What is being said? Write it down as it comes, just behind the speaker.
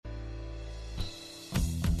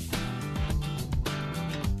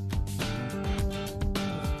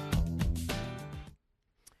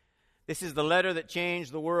This is the letter that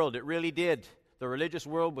changed the world. It really did. The religious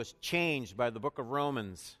world was changed by the book of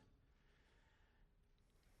Romans.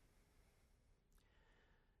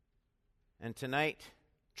 And tonight,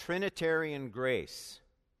 Trinitarian grace.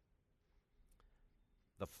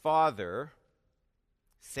 The Father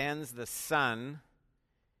sends the Son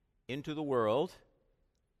into the world,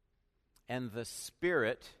 and the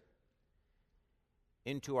Spirit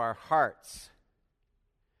into our hearts.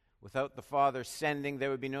 Without the Father sending,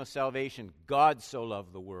 there would be no salvation. God so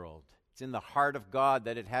loved the world. It's in the heart of God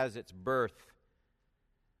that it has its birth.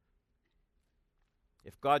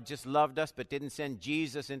 If God just loved us but didn't send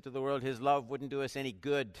Jesus into the world, his love wouldn't do us any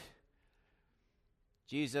good.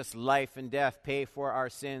 Jesus' life and death pay for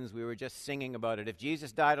our sins. We were just singing about it. If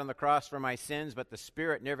Jesus died on the cross for my sins, but the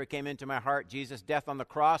Spirit never came into my heart, Jesus' death on the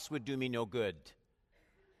cross would do me no good.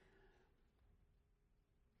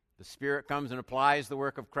 The Spirit comes and applies the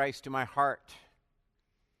work of Christ to my heart.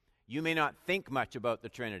 You may not think much about the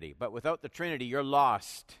Trinity, but without the Trinity, you're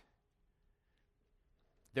lost.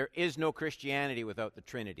 There is no Christianity without the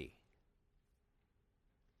Trinity.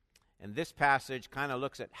 And this passage kind of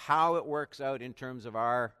looks at how it works out in terms of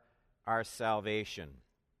our salvation.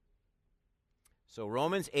 So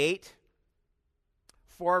Romans 8,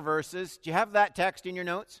 4 verses. Do you have that text in your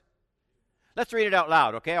notes? Let's read it out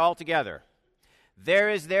loud, okay, all together.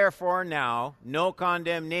 There is therefore now no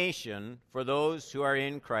condemnation for those who are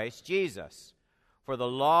in Christ Jesus. For the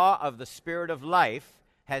law of the Spirit of life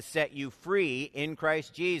has set you free in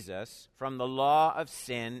Christ Jesus from the law of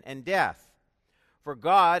sin and death. For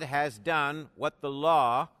God has done what the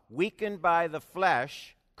law, weakened by the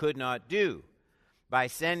flesh, could not do, by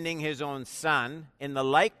sending his own Son in the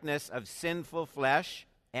likeness of sinful flesh,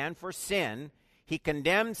 and for sin, he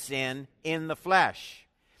condemned sin in the flesh,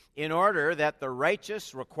 in order that the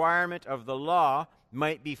righteous requirement of the law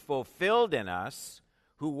might be fulfilled in us,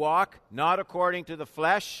 who walk not according to the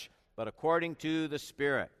flesh, but according to the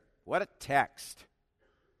Spirit. What a text.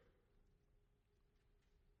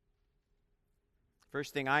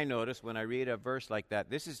 First thing I notice when I read a verse like that,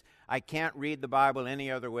 I can't read the Bible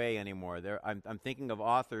any other way anymore. I'm thinking of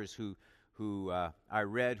authors who I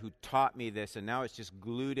read who taught me this, and now it's just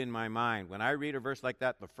glued in my mind. When I read a verse like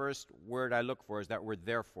that, the first word I look for is that word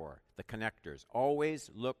therefore, the connectors. Always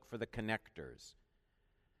look for the connectors.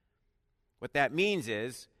 What that means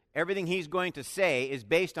is everything he's going to say is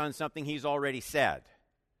based on something he's already said.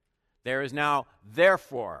 There is now,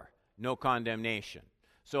 therefore, no condemnation.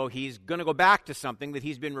 So he's going to go back to something that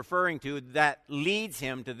he's been referring to that leads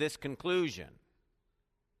him to this conclusion.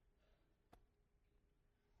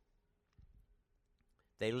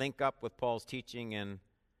 They link up with Paul's teaching in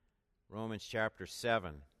Romans chapter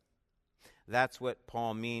 7. That's what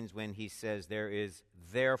Paul means when he says there is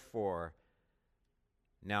therefore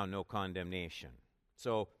now no condemnation.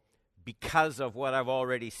 So because of what I've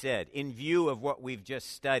already said, in view of what we've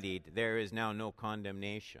just studied, there is now no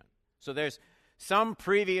condemnation. So there's some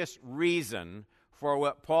previous reason for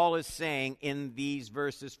what Paul is saying in these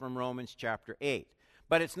verses from Romans chapter 8.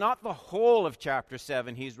 But it's not the whole of chapter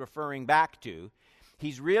 7 he's referring back to.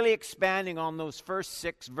 He's really expanding on those first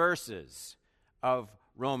 6 verses of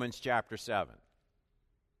Romans chapter 7.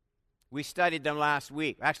 We studied them last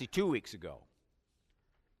week, actually 2 weeks ago.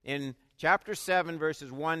 In chapter 7,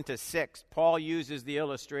 verses 1 to 6, Paul uses the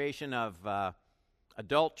illustration of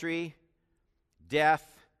adultery,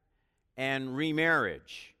 death, and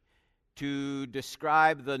remarriage to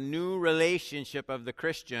describe the new relationship of the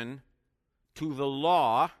Christian to the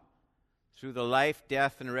law through the life,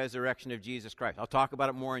 death, and resurrection of Jesus Christ. I'll talk about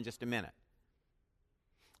it more in just a minute.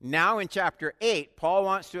 Now in chapter 8, Paul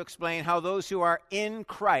wants to explain how those who are in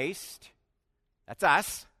Christ, that's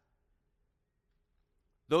us,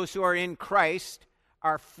 those who are in Christ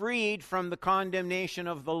are freed from the condemnation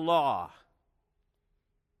of the law.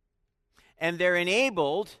 And they're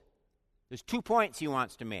enabled. There's 2 points he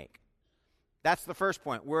wants to make. That's the first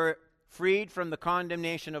point. We're freed from the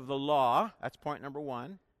condemnation of the law. That's point number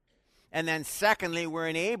 1. And then secondly, we're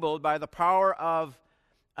enabled by the power of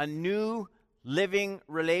a new living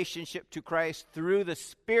relationship to Christ through the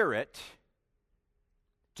Spirit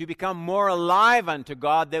to become more alive unto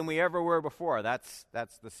God than we ever were before. That's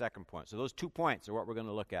the second point. So those 2 points are what we're going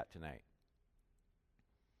to look at tonight.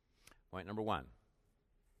 Point number 1.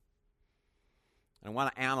 And I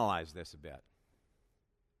want to analyze this a bit.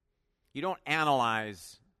 You don't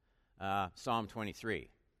analyze Psalm 23.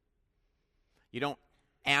 You don't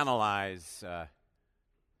analyze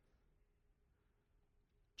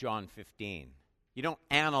John 15. You don't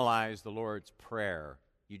analyze the Lord's Prayer.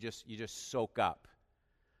 You just soak up.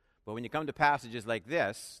 But when you come to passages like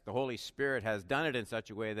this, the Holy Spirit has done it in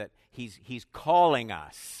such a way that He's calling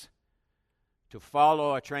us to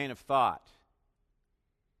follow a train of thought.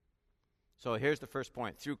 So here's the first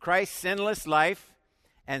point. Through Christ's sinless life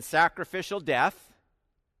and sacrificial death,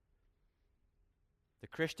 the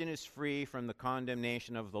Christian is free from the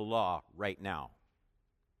condemnation of the law right now.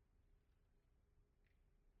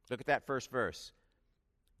 Look at that first verse.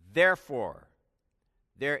 Therefore,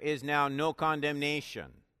 there is now no condemnation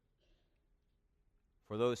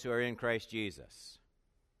for those who are in Christ Jesus.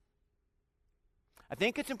 I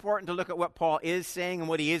think it's important to look at what Paul is saying and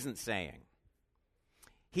what he isn't saying.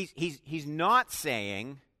 He's not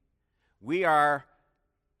saying we are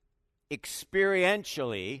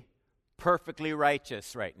experientially perfectly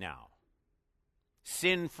righteous right now,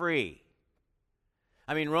 sin-free.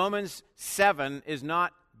 I mean, Romans 7 is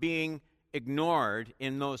not being ignored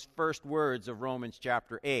in those first words of Romans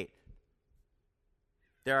chapter 8.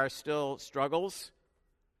 There are still struggles.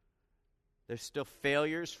 There's still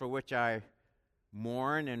failures for which I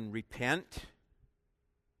mourn and repent.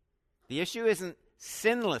 The issue isn't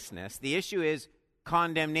sinlessness. The issue is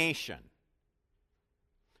condemnation.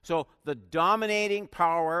 So the dominating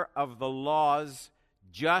power of the law's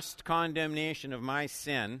just condemnation of my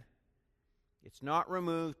sin, it's not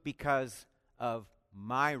removed because of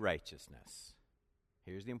my righteousness.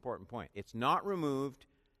 Here's the important point. It's not removed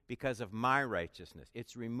because of my righteousness.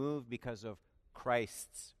 It's removed because of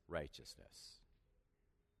Christ's righteousness.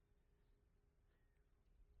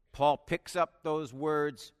 Paul picks up those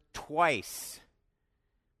words twice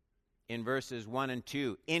in verses 1 and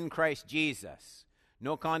 2. In Christ Jesus.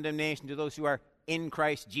 No condemnation to those who are in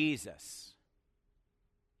Christ Jesus.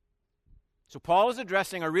 So Paul is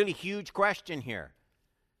addressing a really huge question here.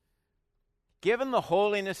 Given the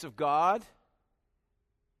holiness of God,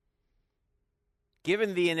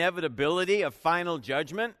 given the inevitability of final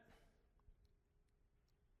judgment,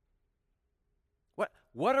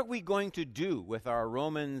 what are we going to do with our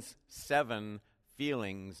Romans 7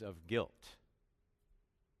 feelings of guilt?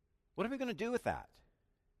 What are we going to do with that?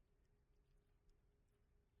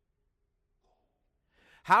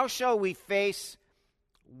 How shall we face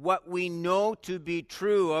what we know to be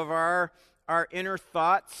true of our inner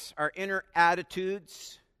thoughts, our inner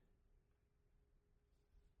attitudes?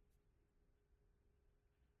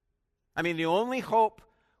 I mean, the only hope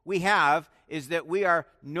we have is that we are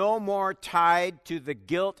no more tied to the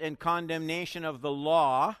guilt and condemnation of the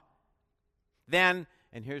law than,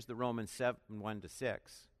 and here's the Romans 7, 1-6,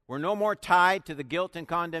 we're no more tied to the guilt and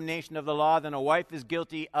condemnation of the law than a wife is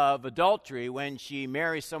guilty of adultery when she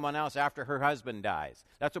marries someone else after her husband dies.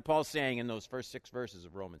 That's what Paul's saying in those first 6 verses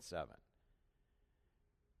of Romans 7.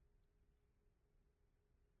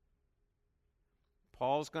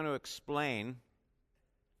 Paul's going to explain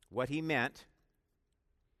what he meant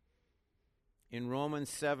in Romans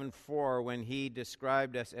 7:4 when he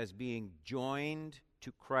described us as being joined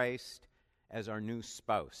to Christ as our new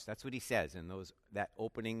spouse. That's what he says in that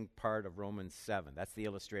opening part of Romans 7. That's the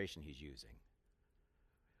illustration he's using.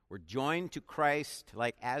 We're joined to Christ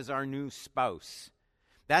like as our new spouse.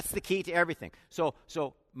 That's the key to everything. So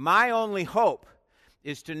my only hope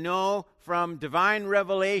is to know from divine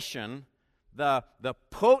revelation the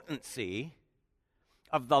potency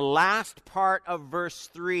of the last part of verse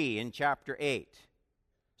 3 in chapter 8.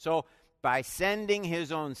 So, by sending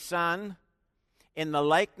his own Son in the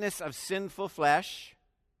likeness of sinful flesh,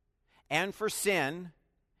 and for sin,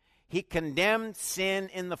 he condemned sin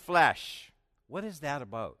in the flesh. What is that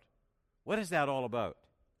about? What is that all about?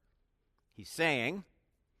 He's saying,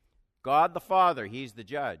 God the Father, he's the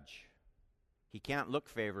judge. He can't look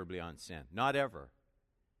favorably on sin, not ever.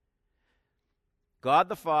 God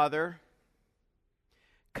the Father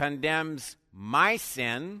condemns my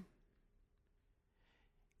sin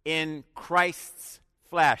in Christ's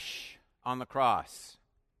flesh on the cross.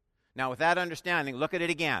 Now, with that understanding, look at it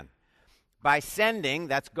again. By sending,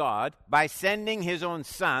 that's God, by sending his own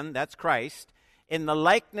Son, that's Christ, in the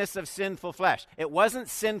likeness of sinful flesh. It wasn't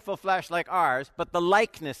sinful flesh like ours, but the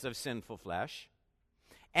likeness of sinful flesh.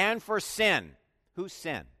 And for sin. Whose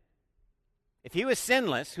sin? If he was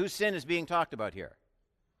sinless, whose sin is being talked about here?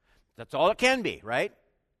 That's all it can be, right?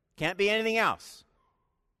 Can't be anything else.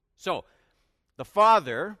 So, the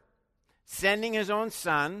Father sending his own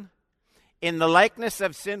Son in the likeness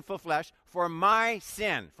of sinful flesh for my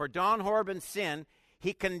sin, for Don Horban's sin,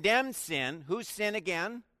 he condemned sin. Whose sin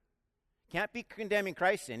again? Can't be condemning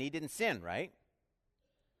Christ's sin. He didn't sin, right?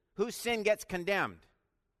 Whose sin gets condemned?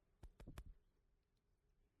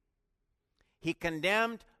 He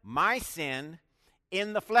condemned my sin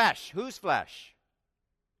in the flesh. Whose flesh?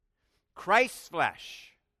 Christ's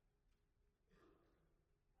flesh.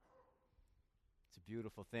 It's a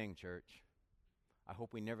beautiful thing, church. I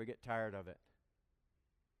hope we never get tired of it.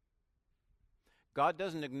 God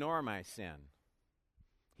doesn't ignore my sin.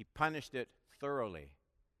 He punished it thoroughly.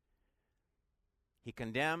 He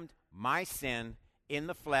condemned my sin in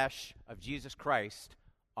the flesh of Jesus Christ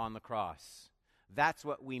on the cross. That's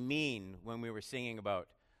what we mean when we were singing about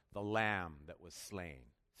the Lamb that was slain.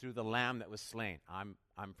 Through the Lamb that was slain, I'm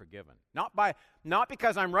forgiven. Not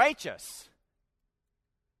because I'm righteous,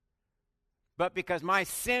 but because my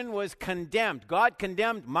sin was condemned. God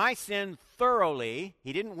condemned my sin thoroughly.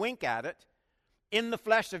 He didn't wink at it in the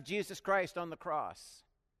flesh of Jesus Christ on the cross.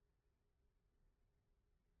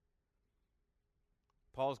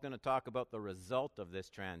 Paul's going to talk about the result of this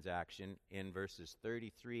transaction in verses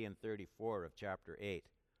 33 and 34 of chapter 8.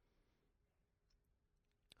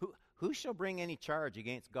 Who shall bring any charge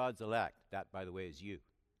against God's elect? That, by the way, is you,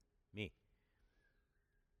 me.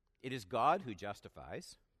 It is God who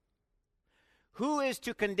justifies. Who is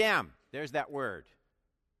to condemn? There's that word.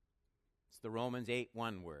 It's the Romans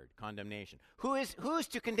 8:1 word, condemnation. Who is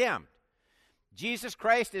to condemn? Jesus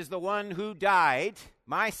Christ is the one who died.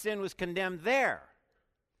 My sin was condemned there.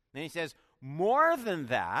 Then he says, more than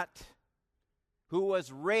that, who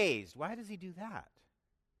was raised. Why does he do that?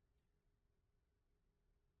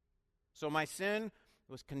 So my sin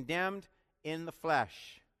was condemned in the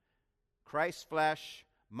flesh. Christ's flesh,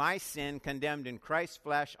 my sin condemned in Christ's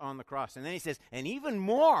flesh on the cross. And then he says, and even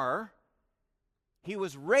more, he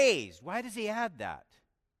was raised. Why does he add that?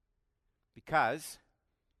 Because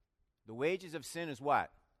the wages of sin is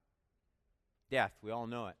what? Death. We all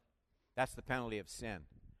know it. That's the penalty of sin.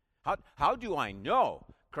 How do I know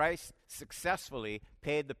Christ successfully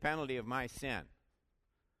paid the penalty of my sin?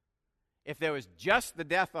 If there was just the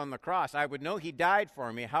death on the cross, I would know he died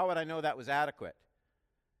for me. How would I know that was adequate?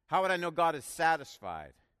 How would I know God is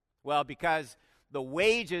satisfied? Well, because the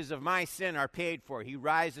wages of my sin are paid for. He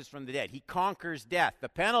rises from the dead. He conquers death. The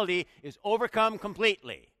penalty is overcome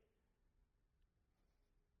completely.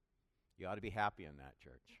 You ought to be happy in that,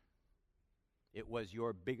 church. It was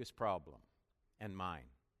your biggest problem and mine.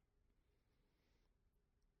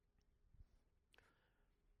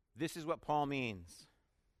 This is what Paul means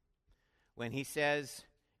when he says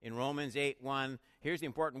in Romans 8:1, here's the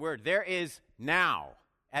important word, there is now,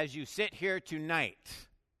 as you sit here tonight,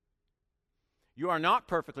 you are not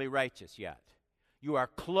perfectly righteous yet. You are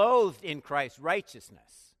clothed in Christ's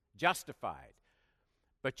righteousness, justified.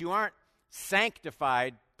 But you aren't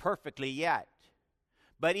sanctified perfectly yet.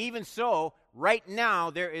 But even so, right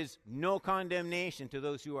now, there is no condemnation to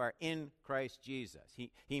those who are in Christ Jesus.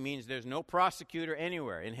 He means there's no prosecutor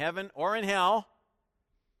anywhere, in heaven or in hell,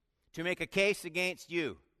 to make a case against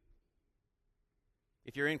you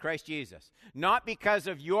if you're in Christ Jesus. Not because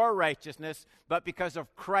of your righteousness, but because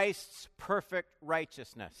of Christ's perfect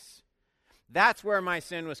righteousness. That's where my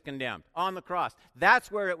sin was condemned, on the cross.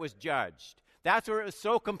 That's where it was judged. That's where it was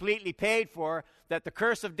so completely paid for that the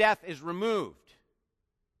curse of death is removed.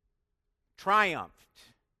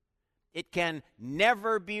 Triumphed. It can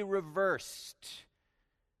never be reversed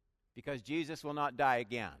because Jesus will not die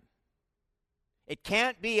again. It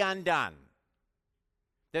can't be undone.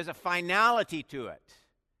 There's a finality to it.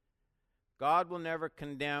 God will never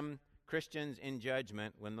condemn Christians in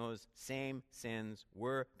judgment when those same sins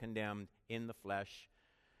were condemned in the flesh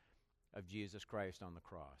of Jesus Christ on the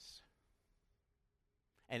cross.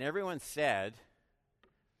 And everyone said,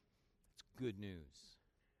 it's good news.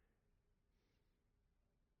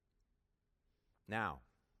 Now,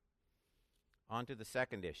 on to the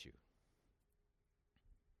second issue.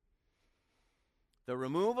 The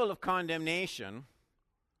removal of condemnation,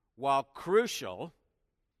 while crucial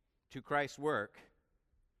to Christ's work,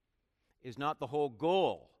 is not the whole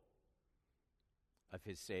goal of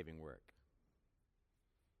his saving work.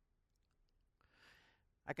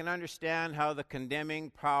 I can understand how the condemning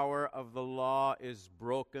power of the law is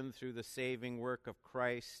broken through the saving work of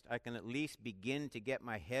Christ. I can at least begin to get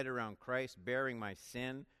my head around Christ bearing my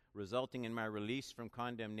sin, resulting in my release from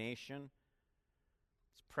condemnation.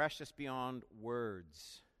 It's precious beyond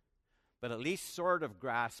words, but at least sort of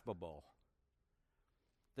graspable.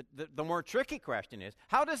 The more tricky question is,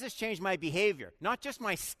 how does this change my behavior? Not just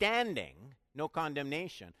my standing, no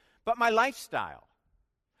condemnation, but my lifestyle.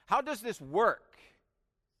 How does this work?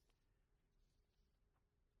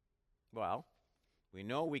 Well, we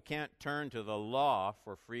know we can't turn to the law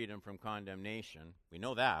for freedom from condemnation. We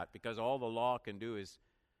know that because all the law can do is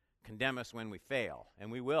condemn us when we fail,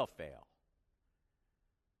 and we will fail.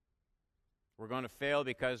 We're going to fail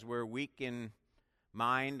because we're weak in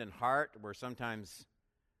mind and heart. We're sometimes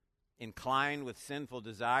inclined with sinful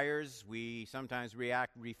desires. We sometimes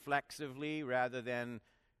react reflexively rather than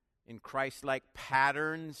in Christ-like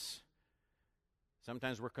patterns.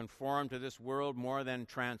 Sometimes we're conformed to this world more than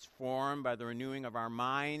transformed by the renewing of our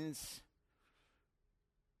minds.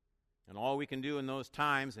 And all we can do in those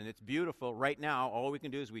times, and it's beautiful, right now, all we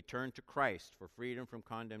can do is we turn to Christ for freedom from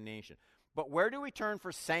condemnation. But where do we turn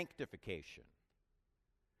for sanctification?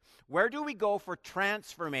 Where do we go for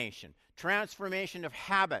transformation? Transformation of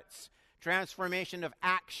habits, transformation of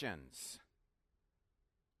actions.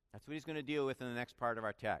 That's what he's going to deal with in the next part of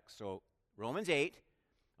our text. So, Romans 8,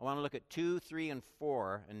 I want to look at 2, 3, and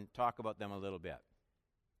 4 and talk about them a little bit.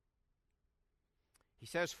 He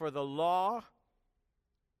says, for the law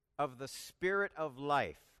of the Spirit of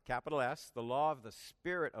life, capital S, the law of the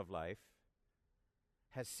Spirit of life,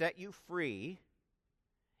 has set you free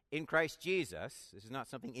in Christ Jesus. This is not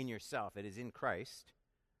something in yourself, it is in Christ,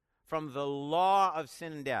 from the law of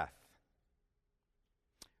sin and death.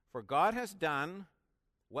 For God has done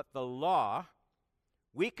what the law,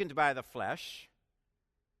 weakened by the flesh,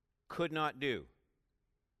 could not do.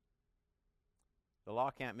 The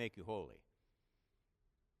law can't make you holy.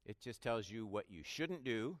 It just tells you what you shouldn't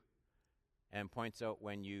do and points out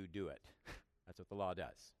when you do it. That's what the law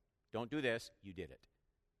does. Don't do this, you did it.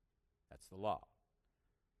 That's the law.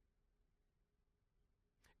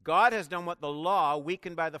 God has done what the law,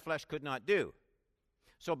 weakened by the flesh, could not do.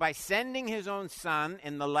 So by sending his own Son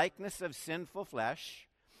in the likeness of sinful flesh,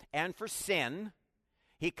 and for sin,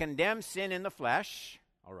 he condemned sin in the flesh.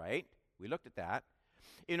 All right, we looked at that.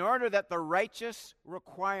 In order that the righteous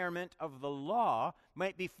requirement of the law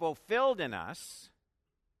might be fulfilled in us,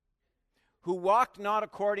 who walked not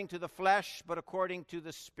according to the flesh, but according to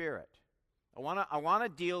the Spirit. I want to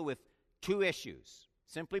deal with two issues.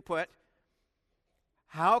 Simply put,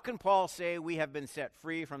 how can Paul say we have been set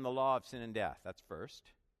free from the law of sin and death? That's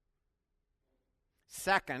first.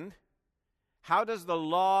 Second, how does the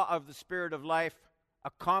law of the Spirit of life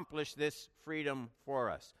accomplish this freedom for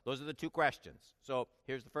us? Those are the two questions. So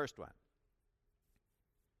here's the first one.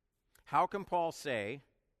 How can Paul say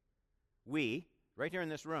we, right here in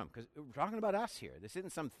this room, because we're talking about us here. This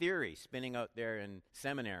isn't some theory spinning out there in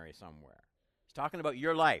seminary somewhere. He's talking about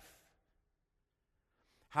your life.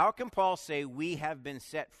 How can Paul say we have been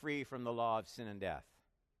set free from the law of sin and death?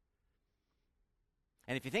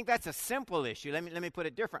 And if you think that's a simple issue, let me put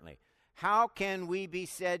it differently. How can we be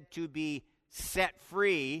said to be set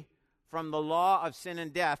free from the law of sin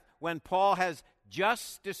and death when Paul has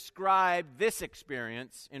just described this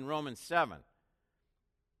experience in Romans 7?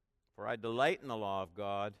 For I delight in the law of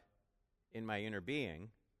God in my inner being,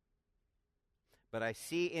 but I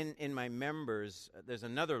see in my members there's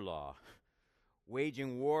another law,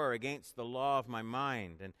 waging war against the law of my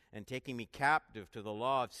mind and taking me captive to the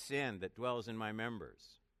law of sin that dwells in my members.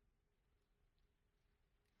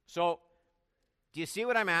 So, do you see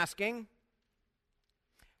what I'm asking?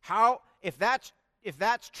 How, if that's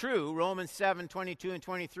true, Romans 7, 22 and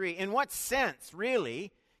 23, in what sense,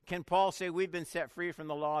 really, can Paul say we've been set free from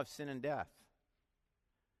the law of sin and death?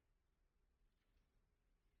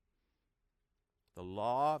 The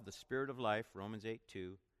law of the Spirit of life, Romans 8,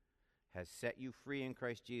 2, has set you free in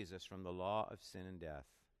Christ Jesus from the law of sin and death.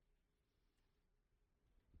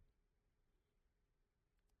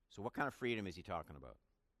 So what kind of freedom is he talking about?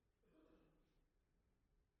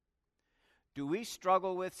 Do we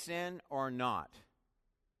struggle with sin or not?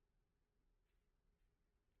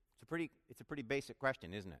 It's a pretty basic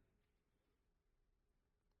question, isn't it?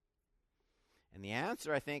 And the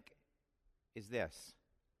answer, I think, is this.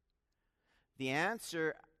 The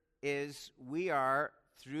answer is we are,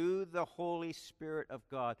 through the Holy Spirit of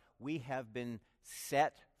God, we have been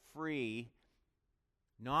set free,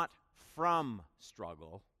 not from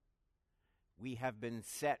struggle. We have been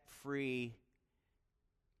set free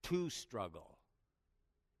to struggle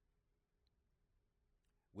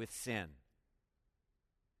with sin.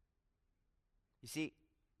 You see,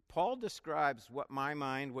 Paul describes what my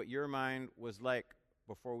mind, what your mind was like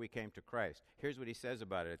before we came to Christ. Here's what he says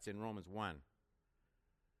about it. It's in Romans 1.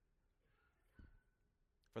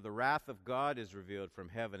 For the wrath of God is revealed from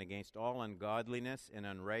heaven against all ungodliness and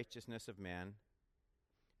unrighteousness of men,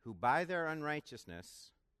 who by their unrighteousness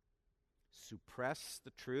suppress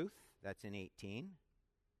the truth. That's in 18.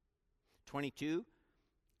 22,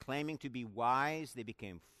 claiming to be wise, they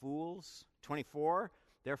became fools. 24,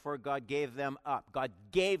 therefore God gave them up. God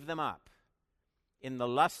gave them up in the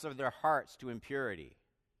lusts of their hearts to impurity.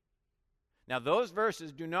 Now, those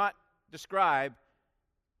verses do not describe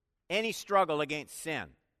any struggle against sin.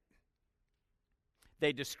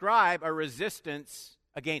 They describe a resistance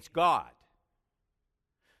against God.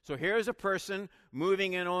 So here's a person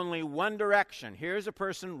moving in only one direction. Here's a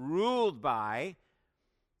person ruled by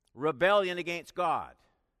rebellion against God.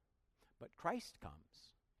 But Christ comes.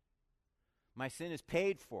 My sin is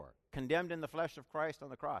paid for, condemned in the flesh of Christ on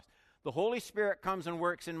the cross. The Holy Spirit comes and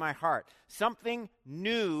works in my heart. Something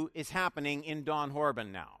new is happening in Don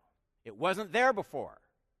Horban now. It wasn't there before.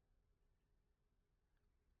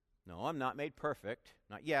 No, I'm not made perfect,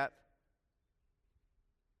 not yet.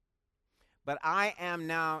 But I am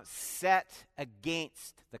now set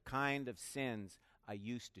against the kind of sins I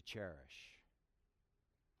used to cherish.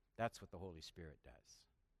 That's what the Holy Spirit does.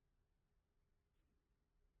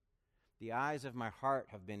 The eyes of my heart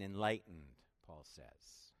have been enlightened, Paul says.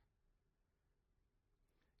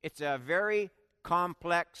 It's a very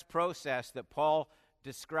complex process that Paul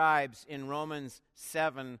describes in Romans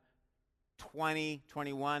 7, 20,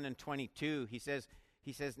 21, and 22. He says,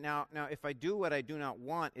 now if I do what I do not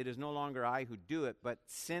want, it is no longer I who do it, but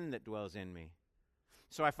sin that dwells in me.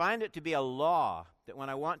 So I find it to be a law that when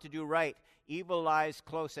I want to do right, evil lies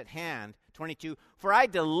close at hand. 22, for I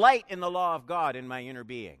delight in the law of God in my inner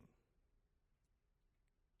being.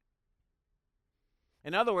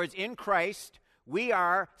 In other words, in Christ, we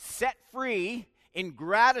are set free in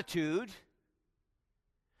gratitude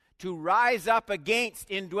to rise up against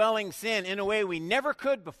indwelling sin in a way we never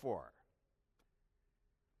could before.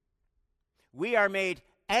 We are made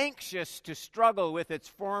anxious to struggle with its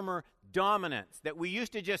former dominance that we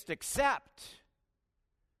used to just accept.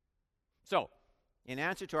 So, in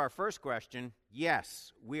answer to our first question,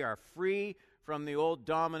 yes, we are free from the old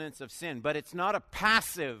dominance of sin, but it's not a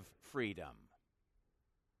passive freedom.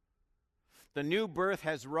 The new birth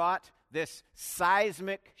has wrought this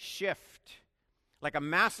seismic shift, like a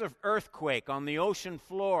massive earthquake on the ocean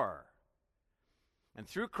floor. And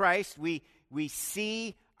through Christ, we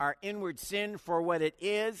see our inward sin for what it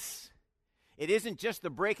is. It isn't just the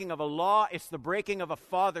breaking of a law, it's the breaking of a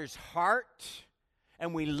father's heart.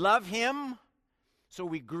 And we love him, so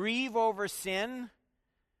we grieve over sin.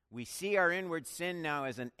 We see our inward sin now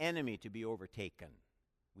as an enemy to be overtaken.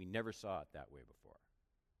 We never saw it that way before.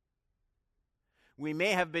 We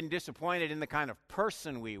may have been disappointed in the kind of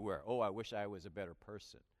person we were. Oh, I wish I was a better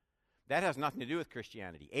person. That has nothing to do with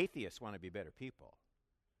Christianity. Atheists want to be better people.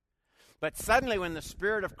 But suddenly when the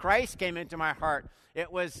Spirit of Christ came into my heart,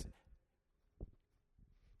 it was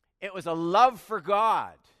a love for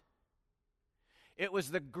God. It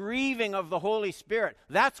was the grieving of the Holy Spirit.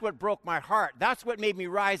 That's what broke my heart. That's what made me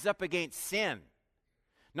rise up against sin.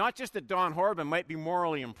 Not just that Don Horban might be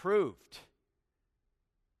morally improved,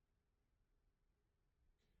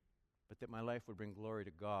 but that my life would bring glory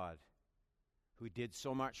to God, who did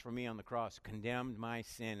so much for me on the cross, condemned my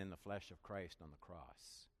sin in the flesh of Christ on the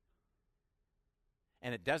cross.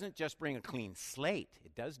 And it doesn't just bring a clean slate.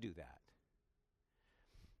 It does do that.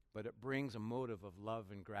 But it brings a motive of love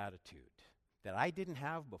and gratitude that I didn't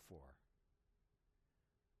have before.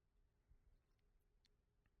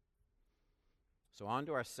 So on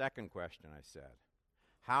to our second question, I said.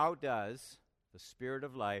 How does the Spirit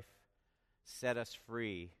of life set us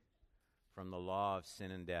free from the law of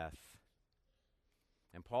sin and death?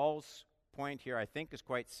 And Paul's point here, I think, is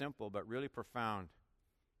quite simple, but really profound.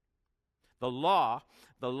 The law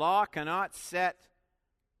cannot set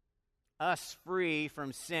us free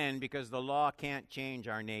from sin because the law can't change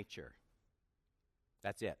our nature.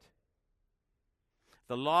 That's it.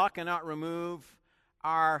 The law cannot remove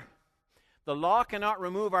our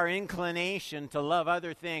inclination to love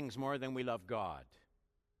other things more than we love God.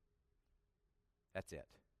 That's it.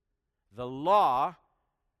 The law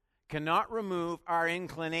cannot remove our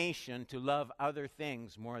inclination to love other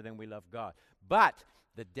things more than we love God. But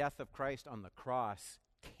the death of Christ on the cross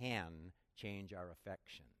can change our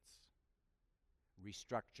affections,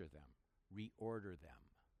 restructure them, reorder them.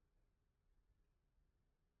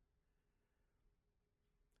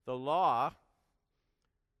 The law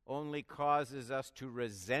only causes us to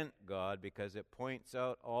resent God because it points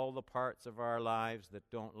out all the parts of our lives that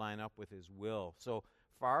don't line up with His will. So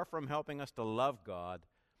far from helping us to love God,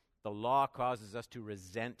 the law causes us to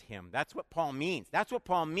resent Him. That's what Paul means. That's what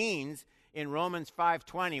Paul means in Romans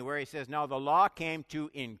 5:20, where he says, now the law came to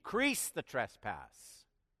increase the trespass.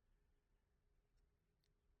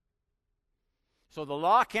 So the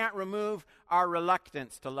law can't remove our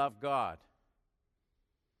reluctance to love God.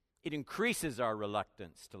 It increases our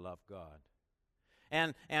reluctance to love God.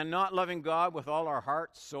 And not loving God with all our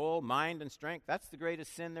heart, soul, mind, and strength, that's the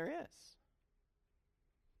greatest sin there is.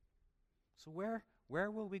 So where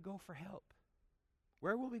will we go for help?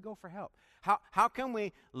 Where will we go for help? How can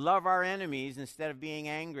we love our enemies instead of being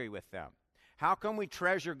angry with them? How can we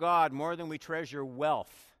treasure God more than we treasure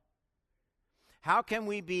wealth? How can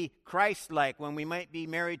we be Christ-like when we might be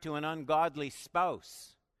married to an ungodly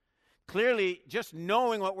spouse? Clearly, just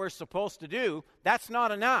knowing what we're supposed to do, that's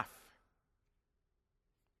not enough.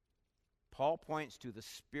 Paul points to the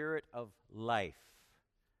Spirit of life,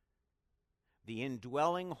 the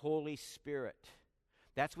indwelling Holy Spirit.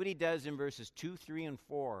 That's what he does in verses 2, 3, and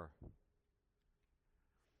 4.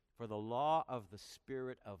 For the law of the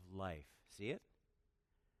Spirit of life, see it?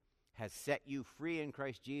 Has set you free in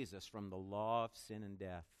Christ Jesus from the law of sin and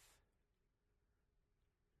death.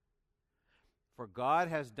 For God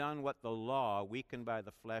has done what the law, weakened by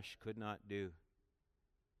the flesh, could not do.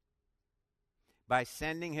 By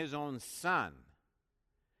sending his own Son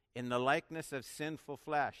in the likeness of sinful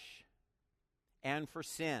flesh, and for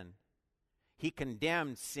sin, he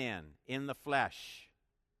condemned sin in the flesh,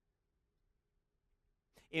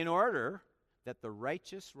 in order that the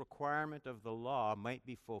righteous requirement of the law might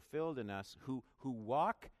be fulfilled in us who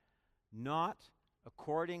walk not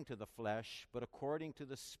according to the flesh, but according to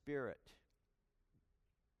the Spirit.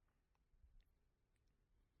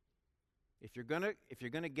 If you're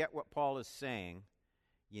going to get what Paul is saying,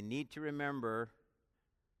 you need to remember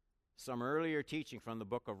some earlier teaching from the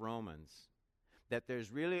book of Romans, that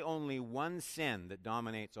there's really only one sin that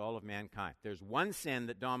dominates all of mankind. There's one sin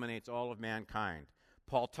that dominates all of mankind.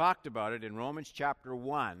 Paul talked about it in Romans chapter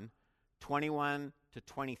 1, 21 to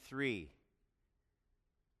 23,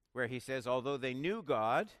 where he says, although they knew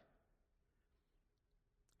God,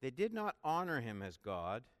 they did not honor him as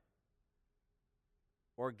God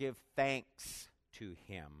or give thanks to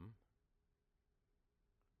him.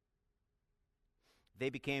 They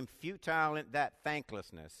became futile in that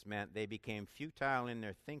thanklessness meant they became futile in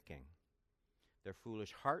their thinking. Their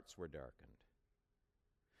foolish hearts were darkened.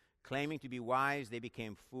 Claiming to be wise, they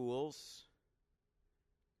became fools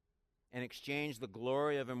and exchanged the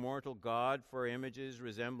glory of immortal God for images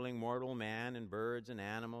resembling mortal man and birds and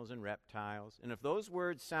animals and reptiles. And if those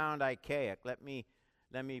words sound archaic, let me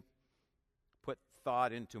put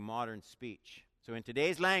thought into modern speech. So in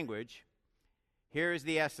today's language, here is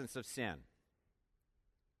the essence of sin.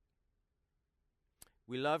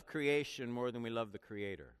 We love creation more than we love the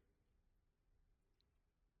Creator.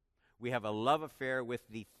 We have a love affair with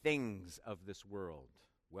the things of this world.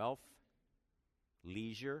 Wealth,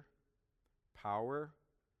 leisure, power,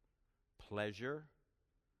 pleasure,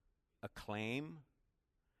 acclaim,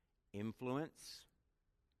 influence.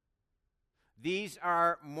 These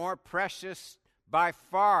are more precious by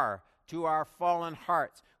far to our fallen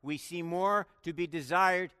hearts. We see more to be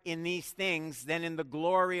desired in these things than in the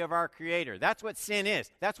glory of our Creator. That's what sin is.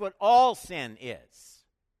 That's what all sin is.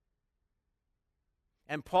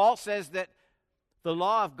 And Paul says that the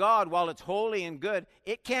law of God, while it's holy and good,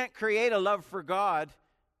 it can't create a love for God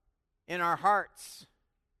in our hearts.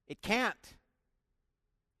 It can't.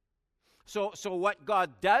 So what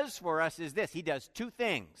God does for us is this. He does two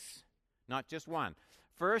things, not just one.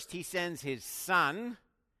 First, he sends his Son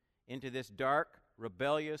into this dark,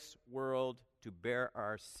 rebellious world to bear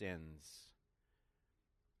our sins.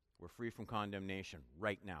 We're free from condemnation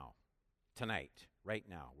right now. Tonight, right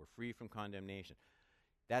now. We're free from condemnation.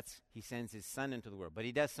 He sends his Son into the world. But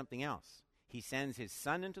he does something else. He sends his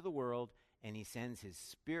Son into the world, and he sends his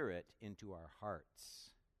Spirit into our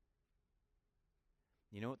hearts.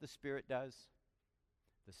 You know what the Spirit does?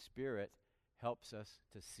 The Spirit helps us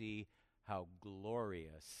to see how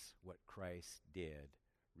glorious what Christ did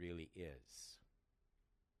really is.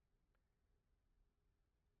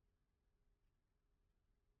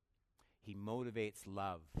 He motivates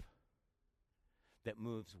love that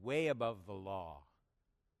moves way above the law.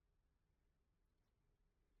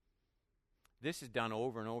 This is done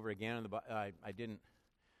over and over again in the Bible. I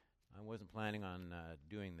wasn't planning on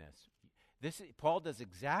doing this. Paul does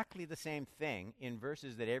exactly the same thing in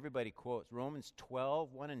verses that everybody quotes. Romans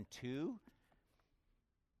 12, 1 and 2.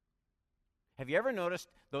 Have you ever noticed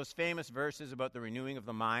those famous verses about the renewing of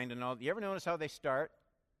the mind and all? You ever notice how they start?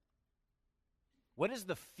 What is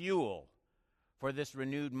the fuel for this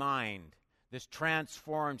renewed mind, this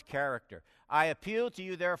transformed character? I appeal to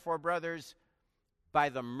you, therefore, brothers, by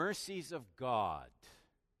the mercies of God.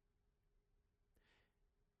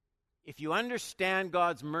 If you understand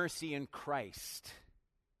God's mercy in Christ,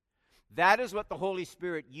 that is what the Holy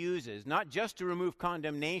Spirit uses, not just to remove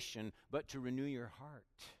condemnation, but to renew your heart,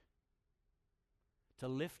 to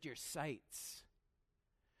lift your sights,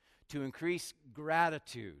 to increase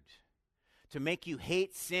gratitude, to make you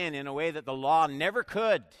hate sin in a way that the law never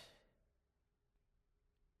could.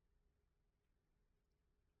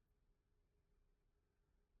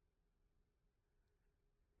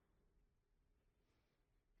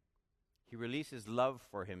 He releases love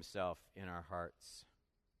for himself in our hearts.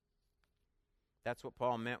 That's what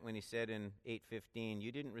Paul meant when he said in 8:15,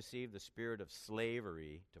 you didn't receive the spirit of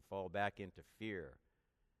slavery to fall back into fear.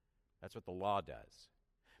 That's what the law does.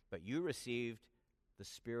 But you received the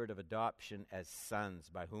Spirit of adoption as sons,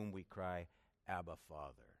 by whom we cry, Abba,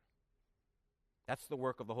 Father. That's the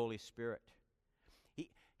work of the Holy Spirit.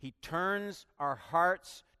 He turns our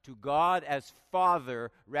hearts to God as Father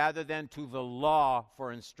rather than to the law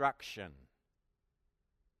for instruction.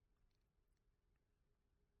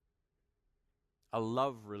 A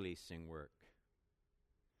love-releasing work.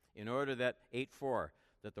 In order that, 8:4,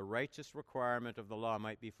 that the righteous requirement of the law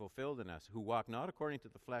might be fulfilled in us, who walk not according to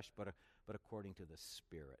the flesh, but according to the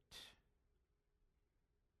Spirit.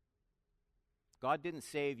 God didn't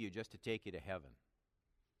save you just to take you to heaven.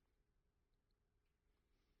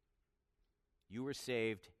 You were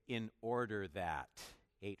saved in order that,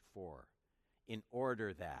 8:4, in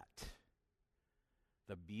order that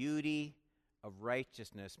the beauty of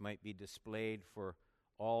righteousness might be displayed for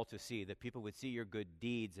all to see, that people would see your good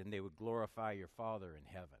deeds and they would glorify your Father in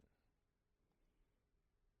heaven.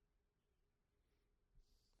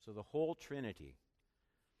 So the whole Trinity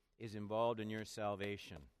is involved in your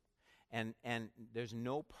salvation. And there's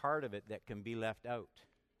no part of it that can be left out.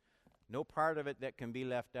 No part of it that can be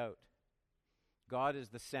left out. God is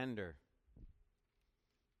the sender.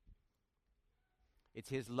 It's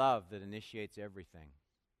His love that initiates everything.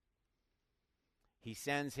 He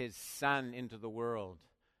sends His Son into the world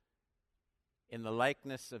in the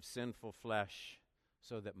likeness of sinful flesh,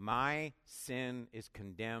 so that my sin is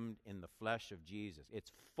condemned in the flesh of Jesus.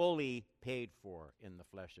 It's fully paid for in the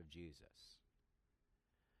flesh of Jesus.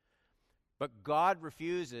 But God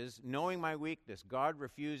refuses, knowing my weakness, God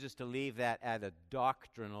refuses to leave that at a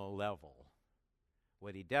doctrinal level.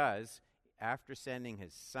 What He does, after sending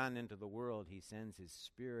His Son into the world, He sends His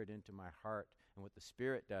Spirit into my heart. And what the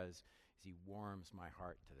Spirit does is He warms my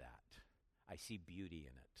heart to that. I see beauty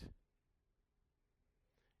in it.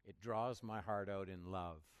 It draws my heart out in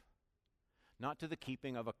love, not to the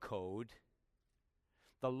keeping of a code.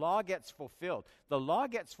 The law gets fulfilled. The law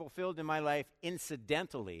gets fulfilled in my life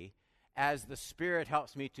incidentally as the Spirit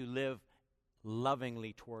helps me to live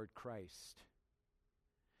lovingly toward Christ.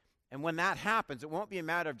 And when that happens, it won't be a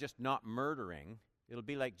matter of just not murdering. It'll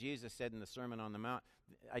be like Jesus said in the Sermon on the Mount,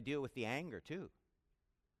 I deal with the anger too.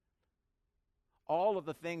 All of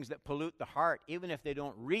the things that pollute the heart, even if they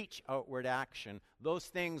don't reach outward action, those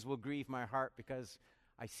things will grieve my heart because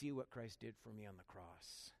I see what Christ did for me on the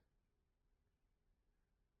cross.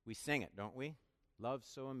 We sing it, don't we? Love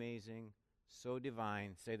so amazing, so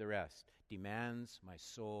divine, say the rest, demands my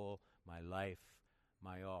soul, my life,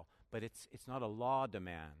 my all. But it's not a law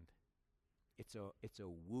demand. It's a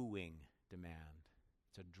wooing demand.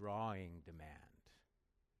 It's a drawing demand.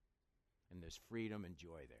 And there's freedom and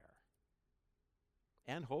joy there.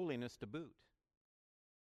 And holiness to boot.